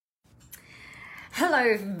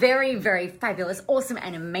Hello, very, very fabulous, awesome,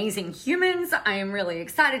 and amazing humans. I am really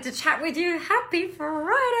excited to chat with you. Happy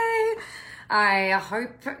Friday. I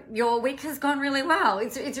hope your week has gone really well.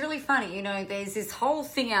 It's really funny. You know, there's this whole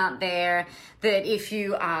thing out there that if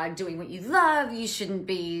you are doing what you love, you shouldn't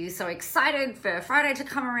be so excited for Friday to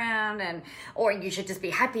come around, or you should just be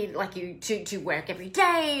happy like you to work every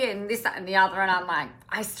day and this, that, and the other. And I'm like,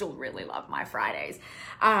 I still really love my Fridays.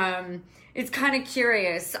 It's kind of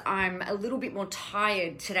curious. I'm a little bit more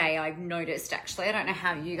tired today, I've noticed, actually. I don't know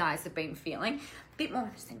how you guys have been feeling. A bit more,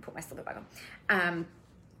 just need to put my slipper back on.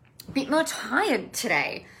 Bit more tired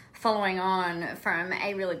today, following on from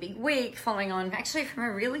a really big week, following on actually from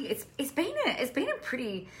a really, it's been a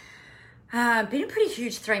pretty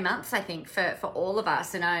huge 3 months, I think, for all of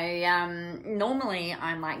us. And I normally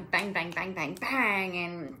I'm like bang, bang, bang, bang, bang,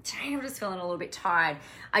 and today I'm just feeling a little bit tired.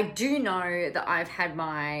 I do know that I've had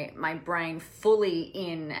my brain fully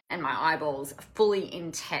in and my eyeballs fully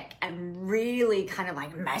in tech and really kind of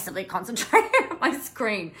like massively concentrated on my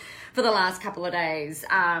screen for the last couple of days.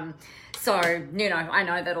 So, you know, I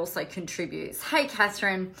know that also contributes. Hey,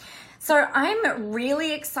 Catherine. So I'm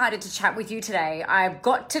really excited to chat with you today. I've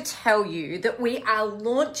got to tell you that we are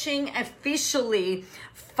launching officially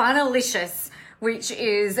Funnelicious, which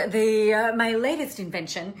is my latest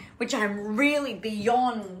invention, which I'm really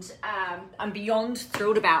beyond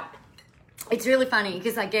thrilled about. It's really funny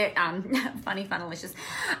because I get funny Funnelicious.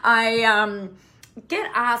 I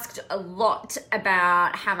get asked a lot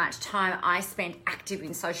about how much time I spent active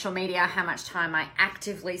in social media, how much time I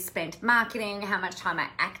actively spent marketing, how much time I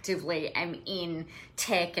actively am in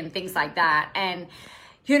tech and things like that. And,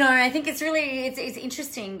 you know, I think it's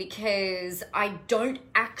interesting because I don't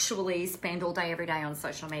actually spend all day, every day on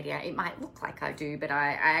social media. It might look like I do, but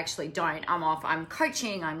I actually don't. I'm off, I'm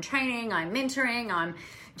coaching, I'm training, I'm mentoring, I'm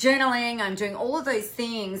journaling, I'm doing all of those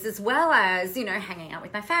things, as well as, you know, hanging out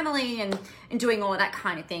with my family and doing all of that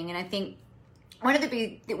kind of thing. And I think one of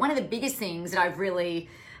the biggest things that I've really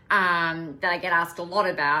that I get asked a lot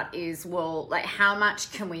about is, well, like, how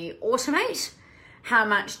much can we automate? How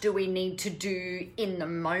much do we need to do in the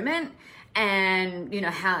moment? And, you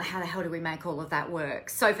know, how the hell do we make all of that work?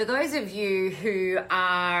 So for those of you who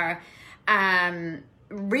are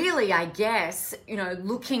really, I guess, you know,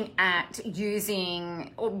 looking at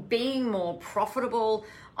using or being more profitable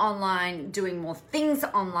online, doing more things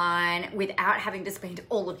online without having to spend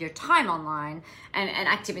all of your time online and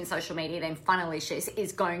active in social media, then Funnelicious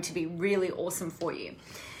is going to be really awesome for you.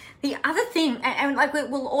 The other thing, and like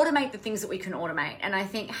we'll automate the things that we can automate. And I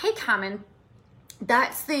think, hey, Carmen,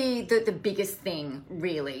 that's the biggest thing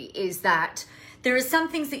really, is that there are some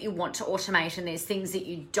things that you want to automate and there's things that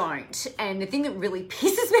you don't. And the thing that really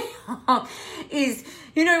pisses me off is,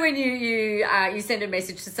 you know, when you send a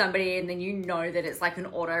message to somebody and then you know that it's like an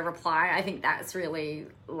auto reply. I think that's really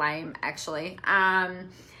lame, actually. But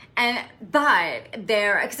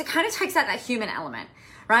because it kind of takes out that human element,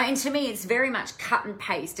 right? And to me, it's very much cut and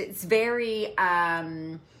paste. It's very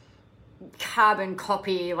carbon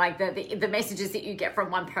copy, like the messages that you get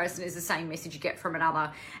from one person is the same message you get from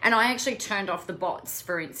another. And I actually turned off the bots,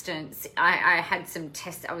 for instance. I had some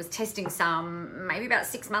tests. I was testing some maybe about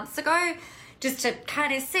 6 months ago just to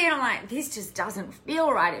kind of see it. I'm like, this just doesn't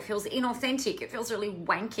feel right. It feels inauthentic. It feels really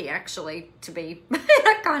wanky, actually, to be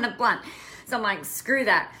that kind of blunt. So I'm like, screw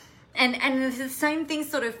that. And the same thing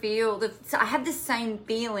sort of so I had the same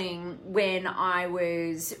feeling when I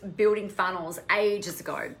was building funnels ages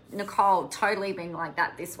ago. Nicole, totally been like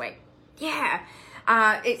that this week. Yeah,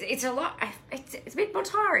 it's a lot. It's a bit more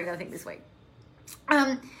tiring, I think, this week.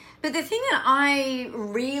 But the thing that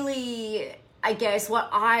I guess what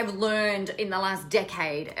I've learned in the last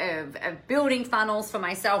decade of building funnels for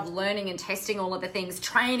myself, learning and testing all of the things,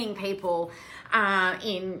 training people for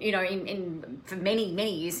many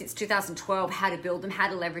years, since 2012, how to build them, how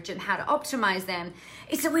to leverage them, how to optimize them,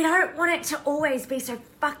 is that we don't want it to always be so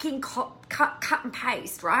fucking cut and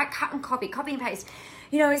paste, right? Cut and copy and paste.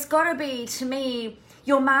 You know, it's got to be, to me,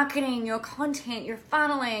 your marketing, your content, your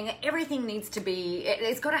funneling, everything needs to be,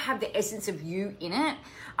 it's got to have the essence of you in it.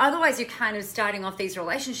 Otherwise, you're kind of starting off these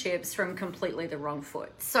relationships from completely the wrong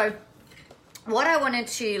foot. So what I wanted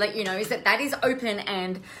to let you know is that is open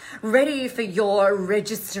and ready for your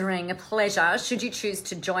registering pleasure, should you choose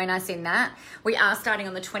to join us in that. We are starting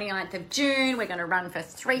on the 29th of June. We're going to run for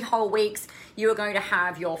 3 whole weeks. You are going to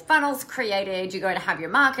have your funnels created. You're going to have your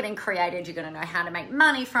marketing created. You're going to know how to make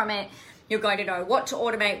money from it. You're going to know what to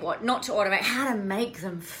automate, what not to automate, how to make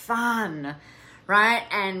them fun, right?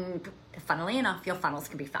 And funnily enough, your funnels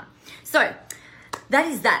can be fun. So that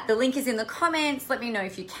is that. The link is in the comments. Let me know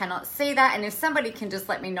if you cannot see that. And if somebody can just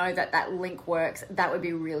let me know that link works, that would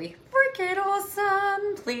be really freaking freaking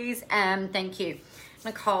awesome. Please thank you.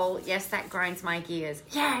 Nicole, yes, that grinds my gears.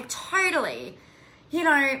 Yeah, totally. You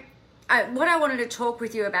know, what I wanted to talk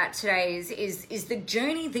with you about today is the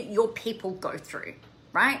journey that your people go through,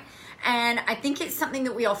 right? And I think it's something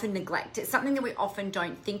that we often neglect. It's something that we often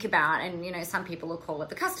don't think about. And, you know, some people will call it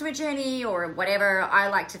the customer journey or whatever. I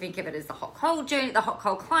like to think of it as the hot cold journey, the hot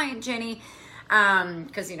cold client journey,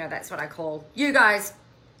 because, you know, that's what I call you guys.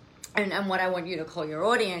 And what I want you to call your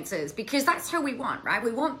audiences, because that's who we want, right?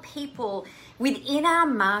 We want people within our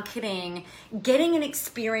marketing getting an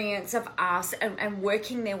experience of us and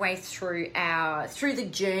working their way through the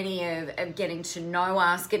journey of getting to know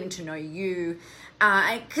us, getting to know you.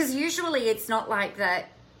 Because usually it's not like that.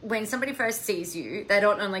 When somebody first sees you, they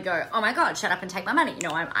don't only go, "Oh my God, shut up and take my money."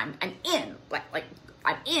 No, I'm in. Like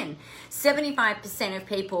I'm in. 75% of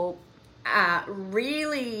people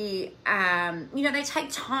really, you know, they take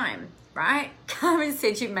time, right? Carmen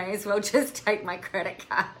said you may as well just take my credit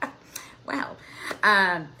card. Well,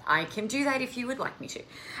 I can do that if you would like me to.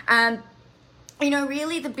 You know,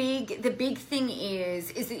 really the big thing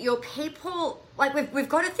is that your people, like we've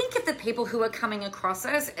got to think of the people who are coming across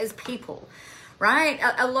us as people. Right?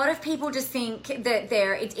 A lot of people just think that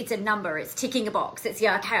it's a number, it's ticking a box. It's,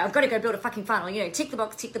 yeah, okay, I've got to go build a fucking funnel, you know, tick the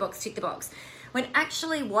box, tick the box, tick the box. When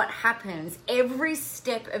actually what happens, every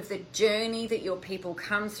step of the journey that your people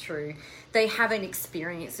come through, they have an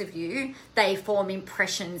experience of you, they form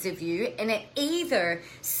impressions of you, and it either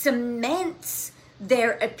cements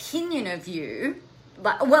their opinion of you.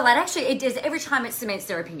 Well, it does every time. It cements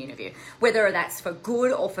their opinion of you, whether that's for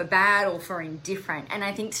good or for bad or for indifferent. And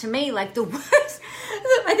I think to me, like the worst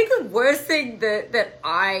thing that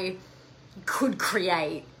I could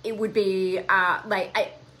create, it would be if I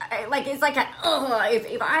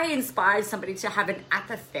inspired somebody to have an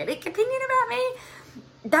apathetic opinion about me,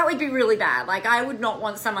 that would be really bad. Like, I would not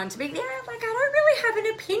want someone to be, yeah, like, I don't really have an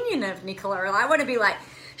opinion of Nicola. I want to be like,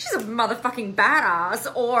 she's a motherfucking badass,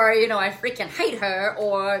 or, you know, I freaking hate her,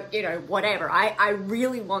 or, you know, whatever. I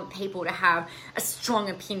really want people to have a strong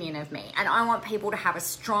opinion of me, and I want people to have a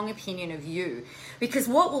strong opinion of you, because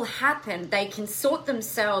what will happen, they can sort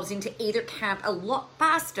themselves into either camp a lot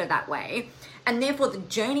faster that way, and therefore the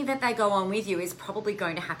journey that they go on with you is probably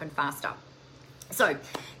going to happen faster. So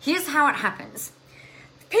here's how it happens.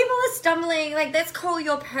 People are stumbling, like, let's call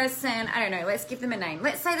your person, I don't know, let's give them a name.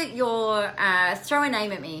 Let's say that you're, throw a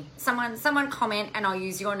name at me. Someone comment, and I'll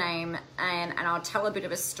use your name, and I'll tell a bit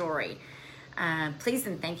of a story. Please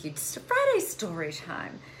and thank you. Just a Friday story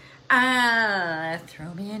time.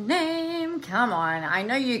 Throw me a name. Come on. I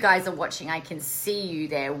know you guys are watching. I can see you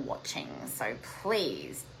there watching. So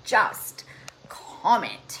please, just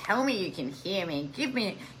comment. Tell me you can hear me. Give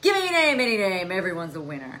me a name, any name. Everyone's a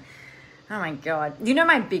winner. Oh my God. You know,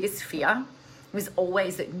 my biggest fear was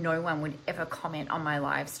always that no one would ever comment on my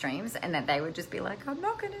live streams, and that they would just be like, I'm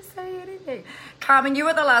not going to say anything. Carmen, you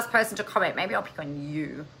were the last person to comment. Maybe I'll pick on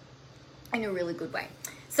you in a really good way.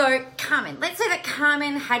 So Carmen, let's say that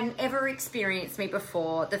Carmen hadn't ever experienced me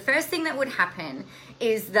before. The first thing that would happen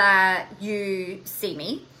is that you see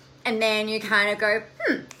me, and then you kind of go,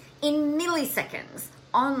 in milliseconds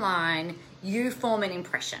online, you form an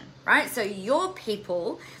impression, right? So your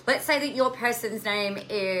people, let's say that your person's name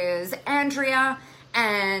is Andrea,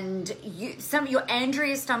 and your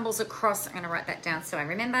Andrea stumbles across, I'm going to write that down so I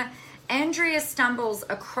remember. Andrea stumbles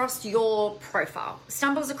across your profile,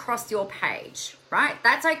 stumbles across your page, right?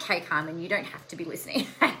 That's okay, Carmen. You don't have to be listening.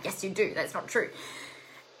 Yes, you do. That's not true.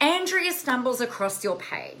 Andrea stumbles across your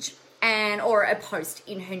page, or a post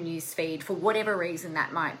in her newsfeed for whatever reason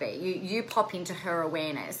that might be. You pop into her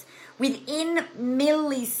awareness. Within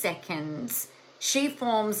milliseconds, she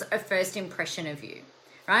forms a first impression of you,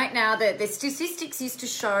 right? Now, the statistics used to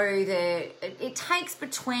show that it takes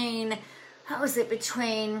between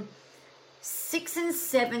 6 and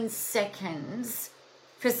 7 seconds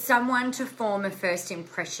for someone to form a first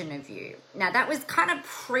impression of you. Now, that was kind of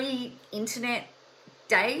pre-internet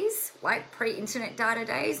days, like pre-internet data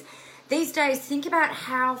days. These days, think about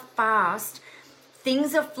how fast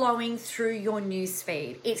things are flowing through your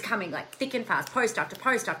newsfeed. It's coming like thick and fast, post after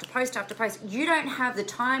post after post after post. You don't have the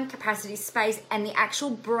time, capacity, space, and the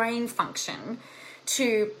actual brain function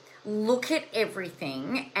to look at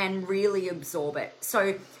everything and really absorb it.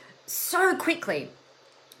 So quickly,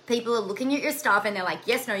 people are looking at your stuff and they're like,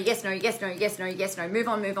 yes, no, yes, no, yes, no, yes, no, yes, no, move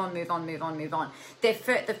on, move on, move on, move on, move on.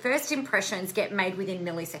 The first impressions get made within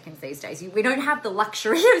milliseconds these days. We don't have the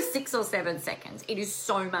luxury of 6 or 7 seconds. It is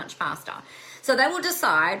so much faster. So they will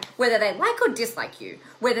decide whether they like or dislike you,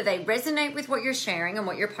 whether they resonate with what you're sharing and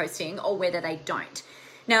what you're posting, or whether they don't.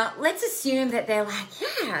 Now, let's assume that they're like,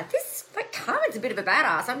 yeah, this like Carmen's a bit of a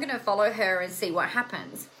badass. I'm going to follow her and see what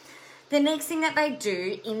happens. The next thing that they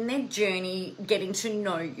do in their journey getting to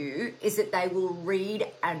know you is that they will read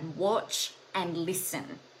and watch and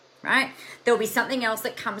listen, right? There'll be something else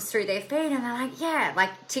that comes through their feed and they're like, yeah,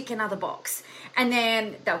 like tick another box. And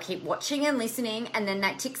then they'll keep watching and listening and then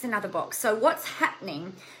that ticks another box. So what's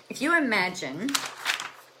happening, if you imagine,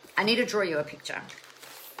 I need to draw you a picture.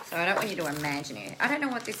 So I don't want you to imagine it. I don't know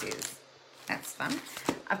what this is. That's fun.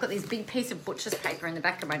 I've got this big piece of butcher's paper in the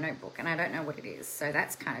back of my notebook and I don't know what it is. So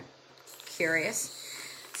that's kind of curious.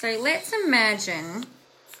 So let's imagine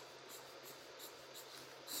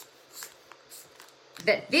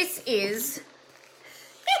that this is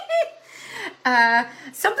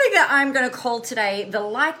something that I'm going to call today the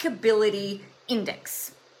likability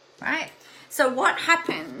index, right? So what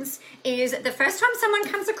happens is the first time someone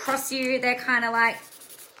comes across you, they're kind of like,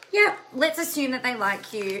 yeah, let's assume that they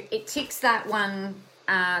like you. It ticks that one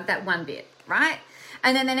bit, right?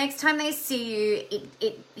 And then the next time they see you,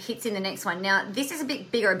 it hits in the next one. Now, this is a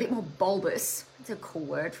bit bigger, a bit more bulbous. It's a cool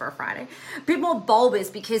word for a Friday. A bit more bulbous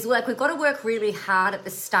because like we've got to work really hard at the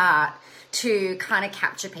start to kind of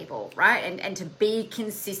capture people, right? And to be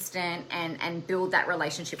consistent and build that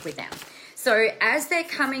relationship with them. So as they're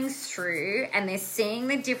coming through and they're seeing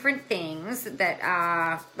the different things that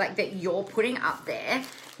are like that you're putting up there,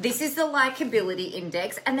 this is the likability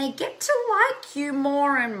index and they get to like you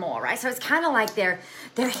more and more, right? So it's kind of like they're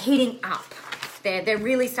heating up. They're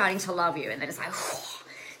really starting to love you and then it's like, whew.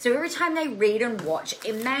 So every time they read and watch,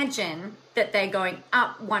 imagine that they're going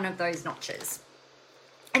up one of those notches.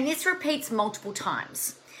 And this repeats multiple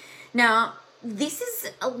times. Now, this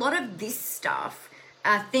is a lot of this stuff.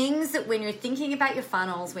 Things that when you're thinking about your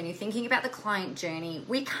funnels, when you're thinking about the client journey,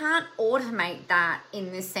 we can't automate that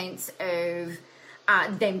in the sense of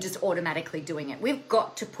them just automatically doing it. We've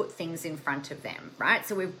got to put things in front of them, right?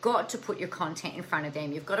 So we've got to put your content in front of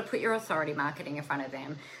them. You've got to put your authority marketing in front of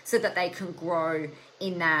them so that they can grow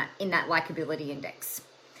in that likability index.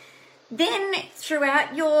 Then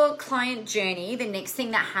throughout your client journey, the next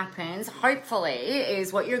thing that happens, hopefully,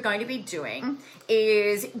 is what you're going to be doing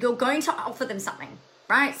is you're going to offer them something,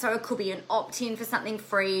 right? So it could be an opt-in for something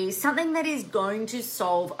free, something that is going to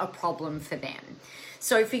solve a problem for them.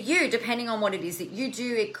 So for you, depending on what it is that you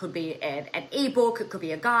do, it could be an ebook, it could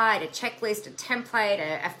be a guide, a checklist, a template,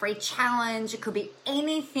 a free challenge. It could be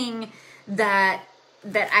anything that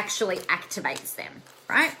actually activates them,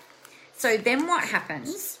 right? So then what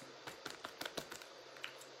happens?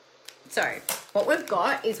 So what we've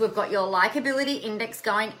got is we've got your likability index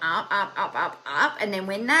going up, up, up, up, up. And then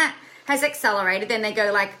when that has accelerated, then they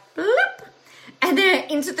go like, bloop, and they're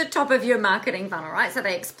into the top of your marketing funnel, right? So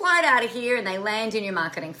they explode out of here and they land in your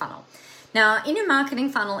marketing funnel. Now, in your marketing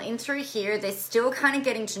funnel, in through here, they're still kind of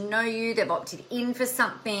getting to know you. They've opted in for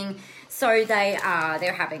something. So they're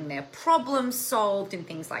having their problems solved and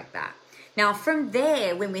things like that. Now, from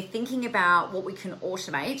there, when we're thinking about what we can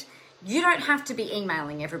automate, you don't have to be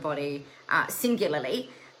emailing everybody singularly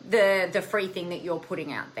the free thing that you're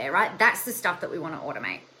putting out there, right? That's the stuff that we want to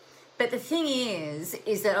automate. But the thing is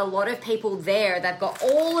that a lot of people there, they've got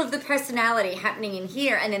all of the personality happening in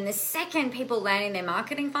here. And then the second people land in their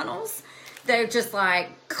marketing funnels, they're just like,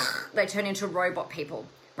 they turn into robot people,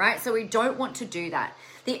 right? So we don't want to do that.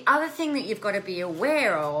 The other thing that you've got to be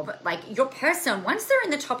aware of, like your person, once they're in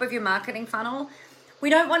the top of your marketing funnel, we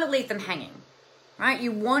don't want to leave them hanging, right?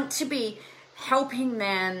 You want to be helping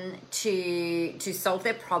them to solve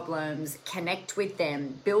their problems, connect with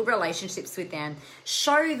them, build relationships with them,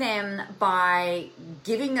 show them by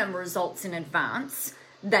giving them results in advance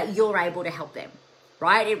that you're able to help them,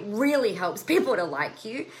 right? It really helps people to like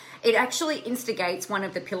you. It actually instigates one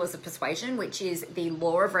of the pillars of persuasion, which is the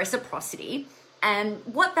law of reciprocity. And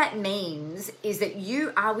what that means is that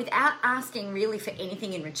you are, without asking really for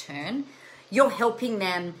anything in return, you're helping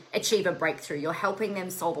them achieve a breakthrough. You're helping them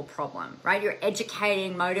solve a problem, right? You're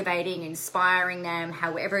educating, motivating, inspiring them,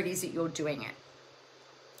 however it is that you're doing it.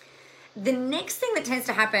 The next thing that tends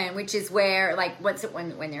to happen, which is where, like,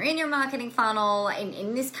 when they're in your marketing funnel,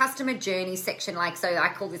 in this customer journey section, like, so I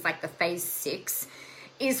call this like the phase 6,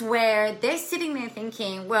 is where they're sitting there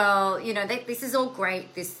thinking, well, you know, this is all great.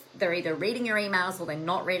 They're either reading your emails or they're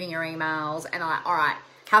not reading your emails. And I'm like, all right,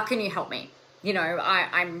 how can you help me? You know,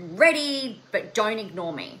 I'm ready, but don't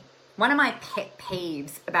ignore me. One of my pet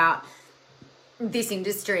peeves about this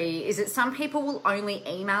industry is that some people will only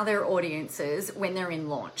email their audiences when they're in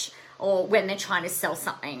launch or when they're trying to sell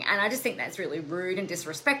something. And I just think that's really rude and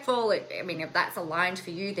disrespectful. I mean, if that's aligned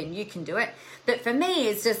for you, then you can do it. But for me,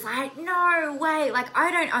 it's just like, no way. Like,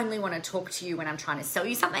 I don't only want to talk to you when I'm trying to sell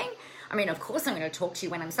you something. I mean, of course I'm going to talk to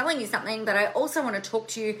you when I'm selling you something, but I also want to talk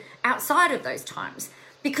to you outside of those times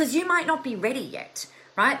because you might not be ready yet,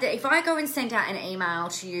 right? That if I go and send out an email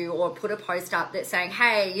to you or put a post up that's saying,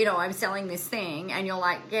 hey, you know, I'm selling this thing, and you're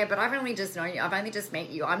like, yeah, but I've only just known you, I've only just met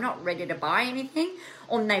you, I'm not ready to buy anything,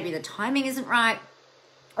 or maybe the timing isn't right,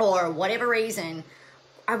 or whatever reason,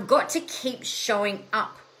 I've got to keep showing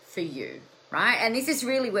up for you, right? And this is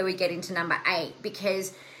really where we get into number 8,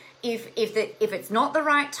 because if it's not the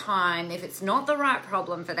right time, if it's not the right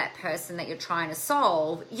problem for that person that you're trying to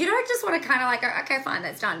solve, you don't just want to kind of like, go, okay, fine,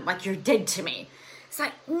 that's done. Like, you're dead to me. It's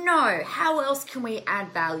like, no, how else can we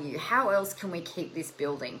add value? How else can we keep this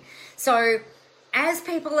building? So as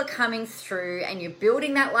people are coming through and you're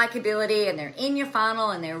building that likability and they're in your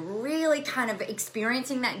funnel and they're really kind of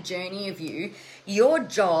experiencing that journey of you, your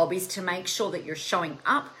job is to make sure that you're showing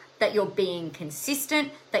up, that you're being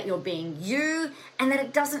consistent, that you're being you, and that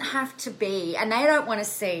it doesn't have to be, and they don't want to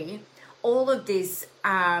see all of this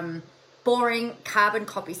boring carbon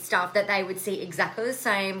copy stuff that they would see exactly the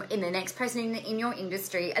same in the next person in your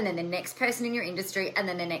industry, and then the next person in your industry, and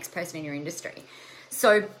then the next person in your industry.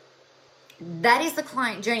 So that is the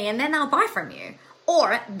client journey, and then they'll buy from you.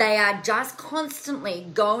 Or they are just constantly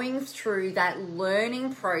going through that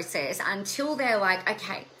learning process until they're like,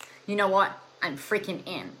 okay, you know what? I'm freaking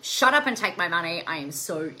in. Shut up and take my money. I am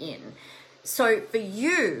so in. So for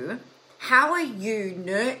you, how are you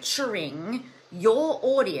nurturing your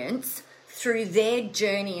audience through their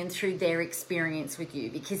journey and through their experience with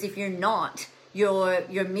you? Because if you're not, you're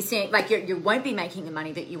missing, like you won't be making the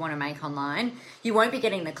money that you want to make online. You won't be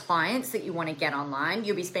getting the clients that you want to get online.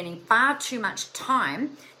 You'll be spending far too much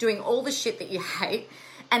time doing all the shit that you hate.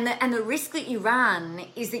 And the risk that you run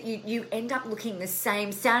is that you end up looking the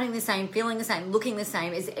same, sounding the same, feeling the same, looking the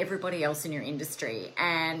same as everybody else in your industry.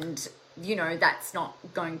 And, you know, that's not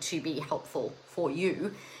going to be helpful for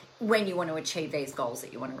you when you want to achieve these goals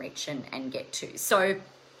that you want to reach and get to. So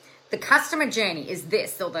the customer journey is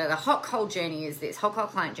this, or the hot cold journey is this, hot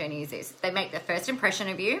cold client journey is this. They make their first impression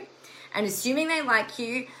of you, and assuming they like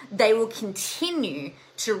you, they will continue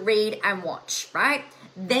to read and watch, right?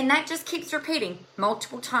 Then that just keeps repeating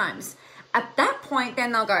multiple times. At that point,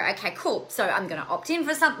 then they'll go, okay, cool. So I'm going to opt in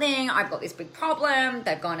for something. I've got this big problem.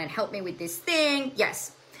 They've gone and helped me with this thing.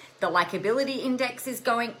 Yes, the likability index is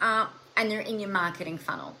going up and they're in your marketing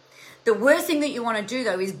funnel. The worst thing that you want to do,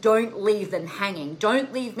 though, is don't leave them hanging.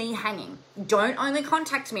 Don't leave me hanging. Don't only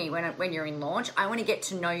contact me when you're in launch. I want to get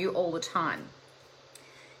to know you all the time.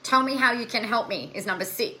 Tell me how you can help me is number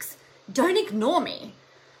 6. Don't ignore me.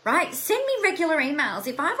 Right? Send me regular emails.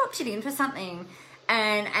 If I've opted in for something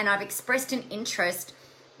and I've expressed an interest,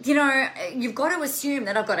 you know, you've got to assume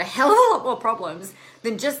that I've got a hell of a lot more problems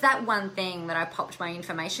than just that one thing that I popped my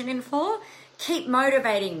information in for. Keep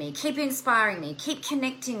motivating me, keep inspiring me, keep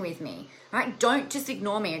connecting with me, right? Don't just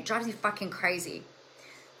ignore me. It drives me fucking crazy.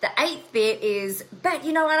 The 8th bit is, but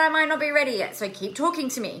you know what? I might not be ready yet. So keep talking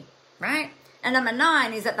to me, right? And number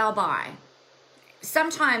 9 is that they'll buy.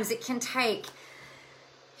 Sometimes it can take,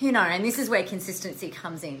 you know, and this is where consistency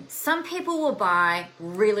comes in. Some people will buy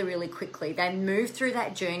really, really quickly. They move through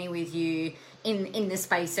that journey with you in the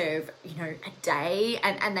space of, you know, a day,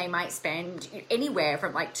 and they might spend anywhere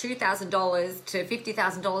from like $2,000 to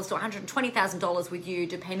 $50,000 to $120,000 with you,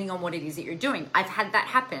 depending on what it is that you're doing. I've had that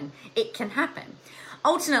happen. It can happen.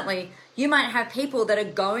 Ultimately, you might have people that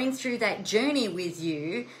are going through that journey with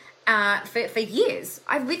you for years.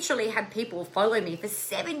 I've literally had people follow me for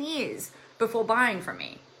 7 years before buying from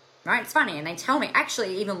me. Right? It's funny. And they tell me,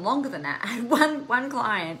 actually, even longer than that. I had one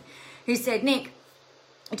client who said, Nick,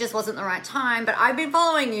 it just wasn't the right time, but I've been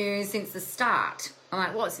following you since the start. I'm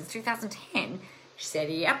like, what, since 2010? She said,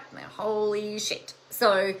 yep. Holy shit.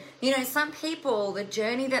 So, you know, some people, the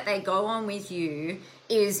journey that they go on with you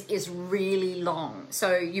is really long.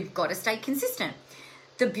 So you've got to stay consistent.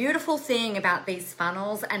 The beautiful thing about these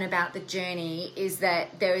funnels and about the journey is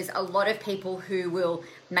that there is a lot of people who will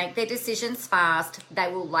make their decisions fast, they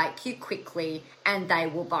will like you quickly, and they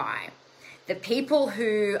will buy. The people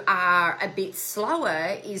who are a bit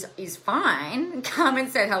slower is fine.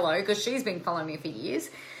 Carmen said hello because she's been following me for years.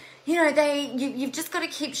 You know, you've just got to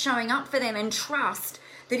keep showing up for them and trust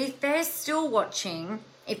that if they're still watching,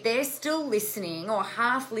 if they're still listening or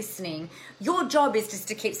half listening, your job is just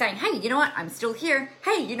to keep saying, hey, you know what? I'm still here.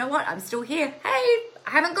 Hey, you know what? I'm still here. Hey, I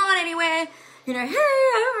haven't gone anywhere. You know,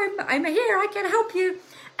 hey, I'm here. I can help you.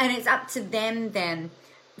 And it's up to them then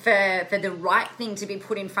for the right thing to be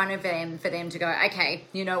put in front of them, for them to go, okay,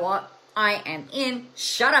 you know what? I am in.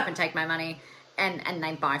 Shut up and take my money. And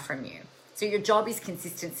they buy from you. So your job is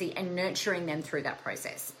consistency and nurturing them through that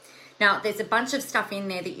process. Now, there's a bunch of stuff in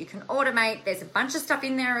there that you can automate. There's a bunch of stuff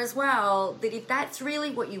in there as well that if that's really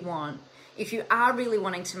what you want, if you are really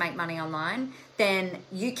wanting to make money online, then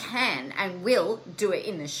you can and will do it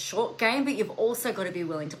in the short game, but you've also got to be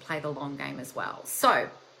willing to play the long game as well. So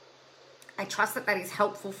I trust that that is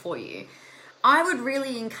helpful for you. I would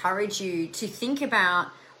really encourage you to think about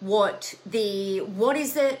what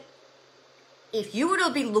is it, if you were to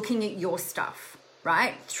be looking at your stuff,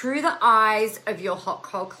 right, through the eyes of your hot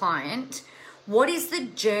cold client, what is the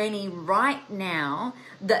journey right now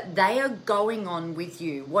that they are going on with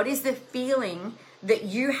you? What is the feeling that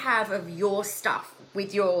you have of your stuff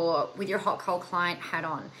with your hot cold client hat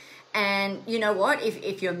on? And you know what?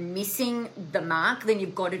 If you're missing the mark, then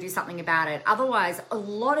you've got to do something about it. Otherwise, a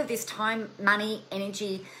lot of this time, money,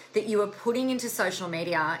 energy that you are putting into social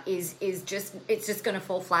media is just going to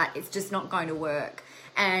fall flat. It's just not going to work.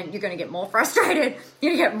 And you're going to get more frustrated.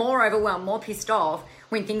 You're going to get more overwhelmed, more pissed off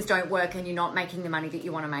when things don't work and you're not making the money that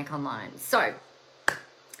you want to make online. So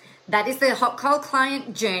that is the hot cold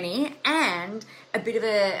client journey and a bit of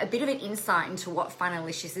an insight into what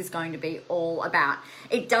Funnelicious is going to be all about.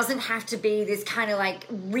 It doesn't have to be this kind of like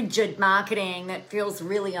rigid marketing that feels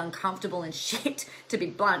really uncomfortable and shit, to be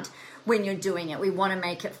blunt, when you're doing it. We want to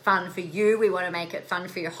make it fun for you. We want to make it fun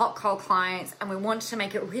for your hot cold clients, and we want to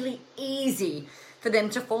make it really easy for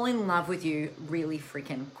them to fall in love with you really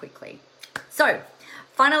freaking quickly. So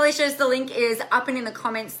Funnelicious, the link is up and in the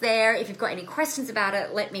comments there. If you've got any questions about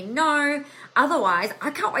it, let me know. Otherwise,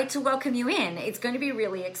 I can't wait to welcome you in. It's going to be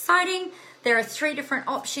really exciting. There are 3 different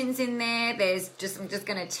options in there. I'm just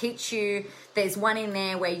going to teach you. There's one in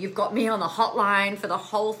there where you've got me on the hotline for the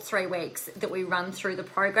whole 3 weeks that we run through the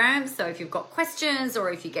program. So if you've got questions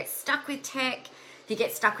or if you get stuck with tech, if you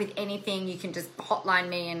get stuck with anything, you can just hotline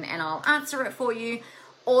me and I'll answer it for you.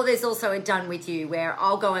 Or there's also a done with you where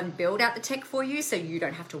I'll go and build out the tech for you so you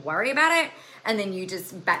don't have to worry about it, and then you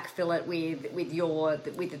just backfill it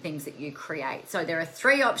with the things that you create. So there are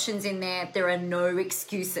 3 options in there. There are no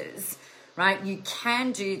excuses, right? You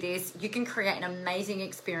can do this. You can create an amazing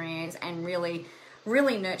experience and really,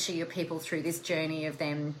 really nurture your people through this journey of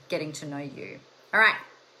them getting to know you. All right.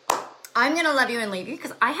 I'm going to love you and leave you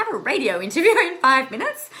because I have a radio interview in 5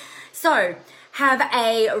 minutes. So have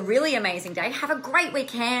a really amazing day. Have a great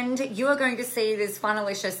weekend. You are going to see this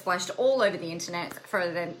Funnelicious splashed all over the internet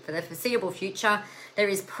for the foreseeable future. There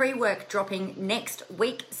is pre-work dropping next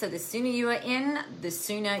week. So the sooner you are in, the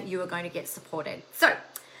sooner you are going to get supported. So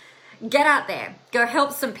get out there. Go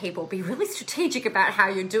help some people. Be really strategic about how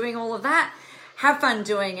you're doing all of that. Have fun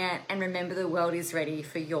doing it. And remember, the world is ready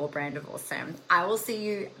for your brand of awesome. I will see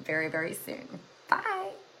you very, very soon.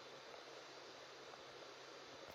 Bye.